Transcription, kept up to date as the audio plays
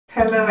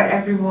Hello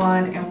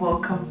everyone and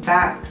welcome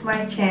back to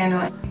my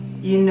channel.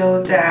 You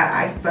know that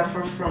I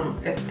suffer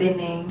from a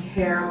thinning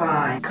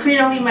hairline.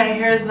 Clearly my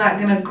hair is not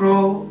gonna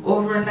grow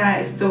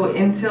overnight, so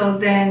until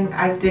then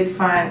I did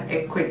find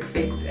a quick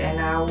fix and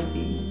I will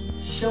be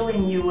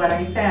showing you what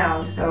I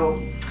found. So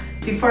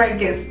before I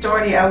get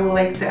started, I would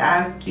like to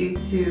ask you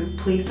to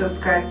please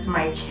subscribe to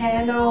my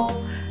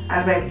channel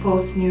as I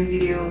post new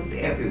videos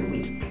every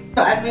week.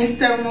 So I made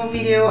several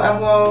videos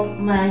about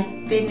my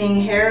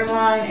thinning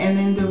hairline and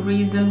then the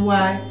reason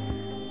why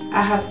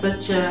I have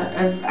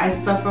I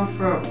suffer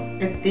from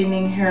a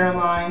thinning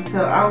hairline.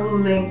 So I will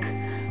link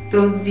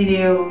those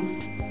videos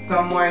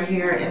somewhere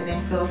here and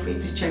then feel free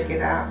to check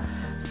it out.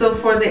 So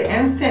for the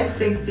instant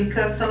fix,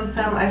 because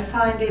sometimes I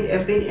find it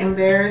a bit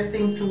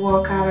embarrassing to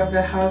walk out of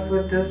the house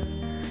with this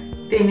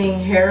thinning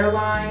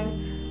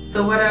hairline.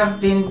 So what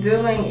I've been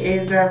doing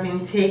is I've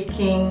been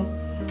taking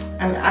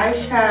an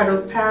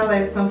eyeshadow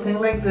palette, something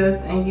like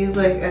this, and use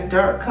like a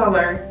dark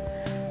color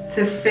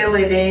to fill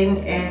it in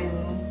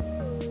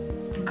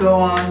and go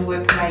on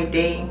with my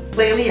day.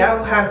 Lately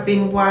I have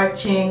been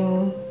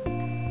watching,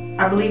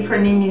 I believe her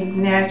name is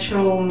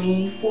Natural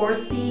Me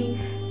 4C,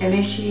 and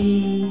then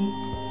she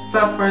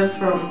suffers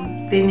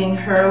from thinning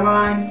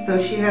hairline, so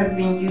she has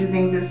been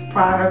using this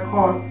product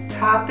called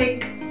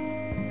Topic.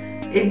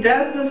 It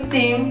does the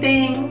same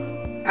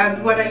thing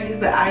as what I use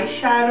the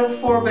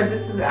eyeshadow for, but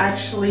this is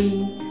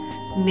actually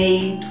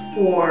made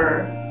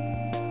for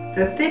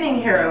the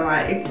thinning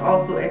hairline. It's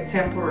also a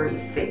temporary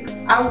fix.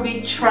 I will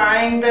be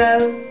trying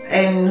this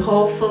and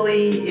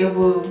hopefully it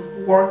will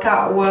work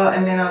out well,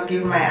 and then I'll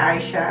give my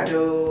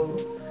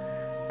eyeshadow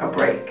a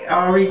break.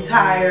 I'll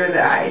retire the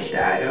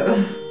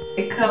eyeshadow.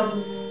 It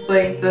comes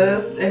like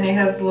this and it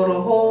has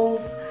little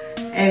holes,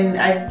 and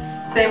I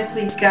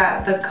simply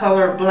got the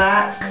color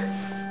black.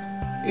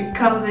 It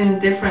comes in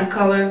different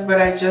colors,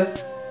 but I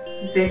just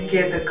did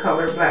get the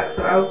color black.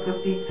 So I will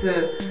proceed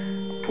to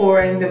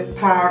pour in the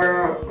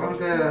powder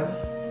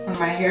on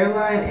my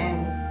hairline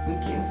and we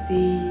can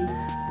see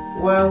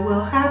what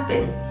will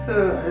happen.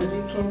 So as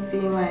you can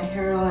see, my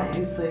hairline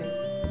is like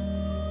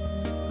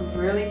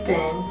really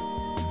thin.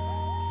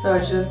 So I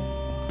just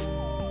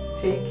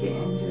take it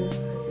and just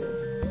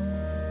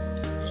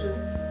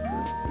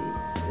proceed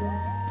to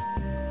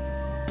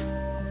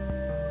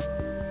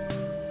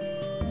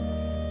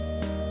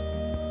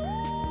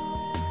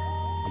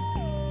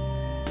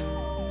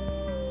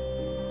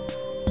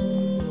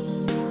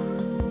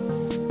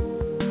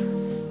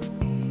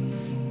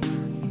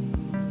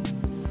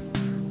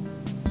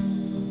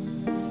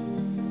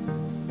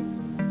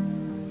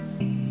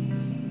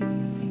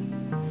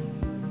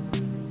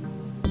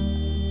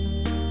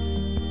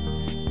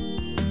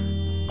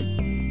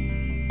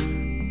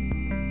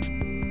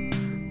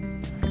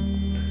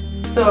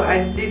So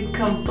I did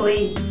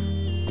complete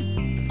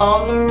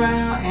all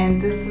around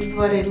and this is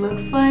what it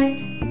looks like.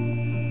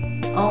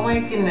 Oh my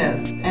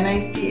goodness, and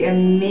I see a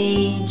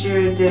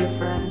major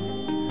difference.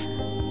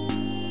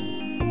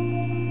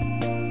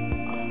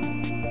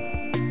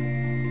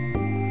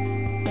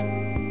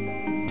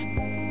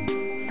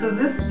 So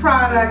this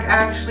product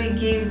actually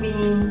gave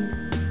me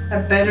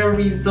a better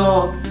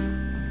result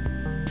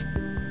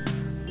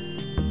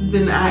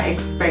than I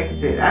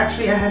expected.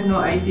 Actually, I had no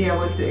idea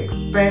what to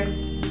expect.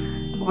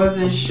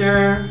 Wasn't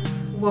sure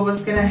what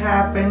was gonna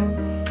happen,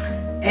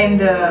 and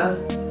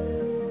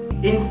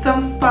in some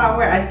spot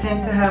where I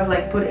tend to have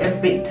like put a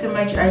bit too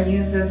much, I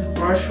use this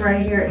brush right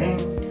here and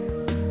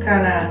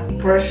kind of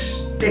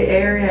brush the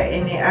area,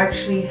 and it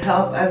actually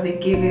helped as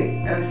it give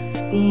it a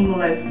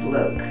seamless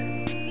look.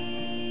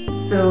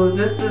 So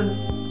this is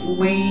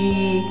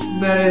way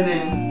better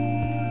than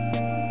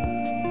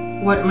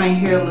what my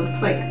hair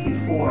looked like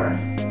before.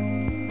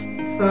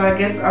 So I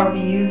guess I'll be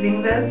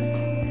using this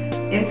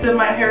until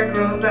my hair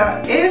grows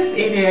out, if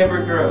it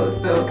ever grows.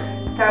 So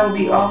that will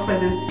be all for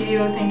this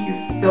video. Thank you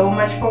so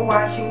much for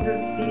watching this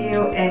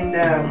video, and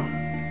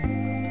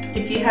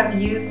if you have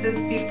used this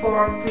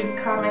before, please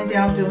comment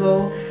down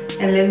below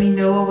and let me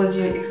know what was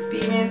your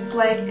experience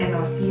like, and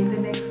I'll see you in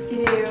the next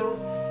video.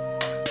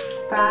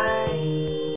 Bye.